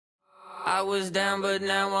I was down, but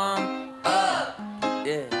now I'm up.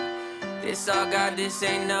 Yeah, this all God, this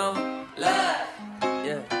ain't no love.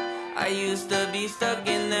 Yeah, I used to be stuck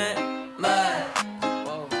in that mud.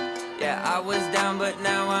 Whoa. Yeah, I was down, but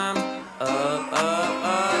now I'm up.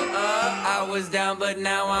 I was down, but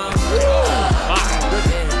now I'm up.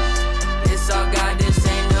 Yeah, this all God, this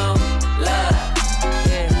ain't no love.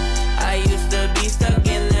 Yeah, I used to be stuck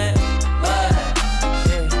in that mud.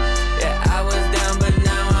 Yeah, I was down, but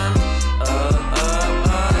now I'm up.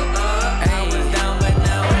 I was down, but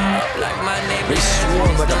now I'm up. Like my neighbor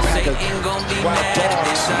said, don't say ain't gon' be mad if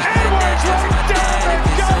this I that's my dad.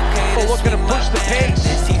 If it's okay to looking to push the pace.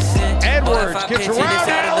 Edwards gets around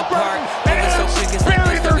and over.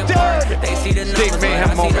 They see the Big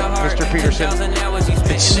mayhem moment, Mr. Peterson.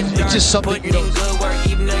 It's just something you don't. Good work,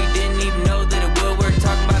 even though you didn't even know that it would work.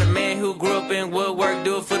 Talking about a man who grew up in woodwork,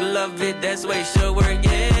 do it for the love of it. That's the way it should work.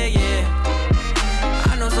 Yeah, yeah.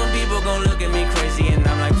 I know some people gon' look at me crazy, and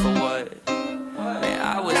I'm like, for what? Man,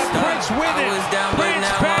 I was stuck. I was down, but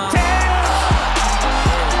now I'm.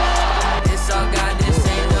 This all God, this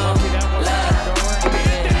ain't no love.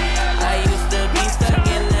 I used to be stuck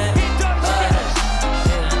in that mud.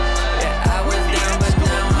 Yeah, I was down, but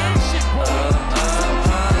now I'm up.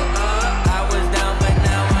 I was down, but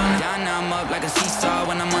now I'm down. Now I'm up like a seesaw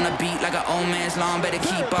when I'm on a beat like an old man's lawn. Better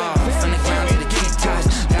keep off from the ground to the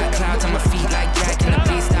treetops. Got clouds on my feet like Jack in the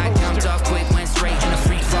beast. I jumped off quick, went straight in a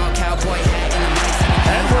free fall. Cowboy hat and a mic.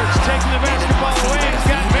 Edwards taking the basketball away. He's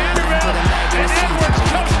got Vanderbilt, and Edwards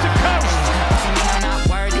coast to coast. I'm not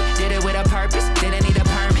worthy. Did it with a purpose. Didn't need a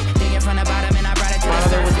permit. Digging from the bottom and I brought it to the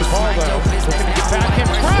surface. This is my dope business. Looking to get back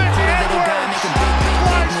in front. Edwards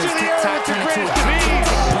flies to the open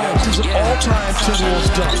range. This is an all-time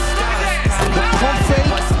Timberwolves dunk. The pump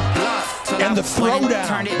fake and the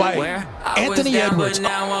throwdown by Anthony Edwards.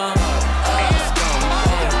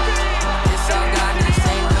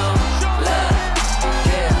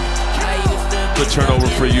 The turnover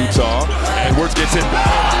for Utah. Edwards gets it back.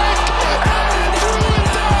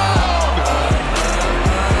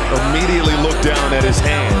 Immediately looked down at his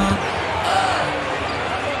hand.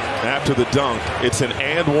 After the dunk, it's an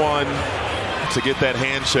and one to get that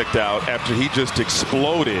hand checked out after he just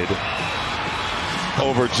exploded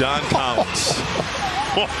over John Collins.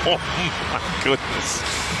 Oh my goodness.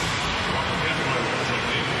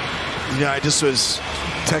 Yeah, I just was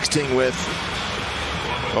texting with.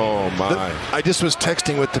 Oh my. I just was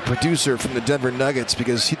texting with the producer from the Denver Nuggets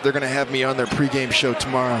because they're going to have me on their pregame show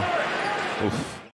tomorrow. Oof.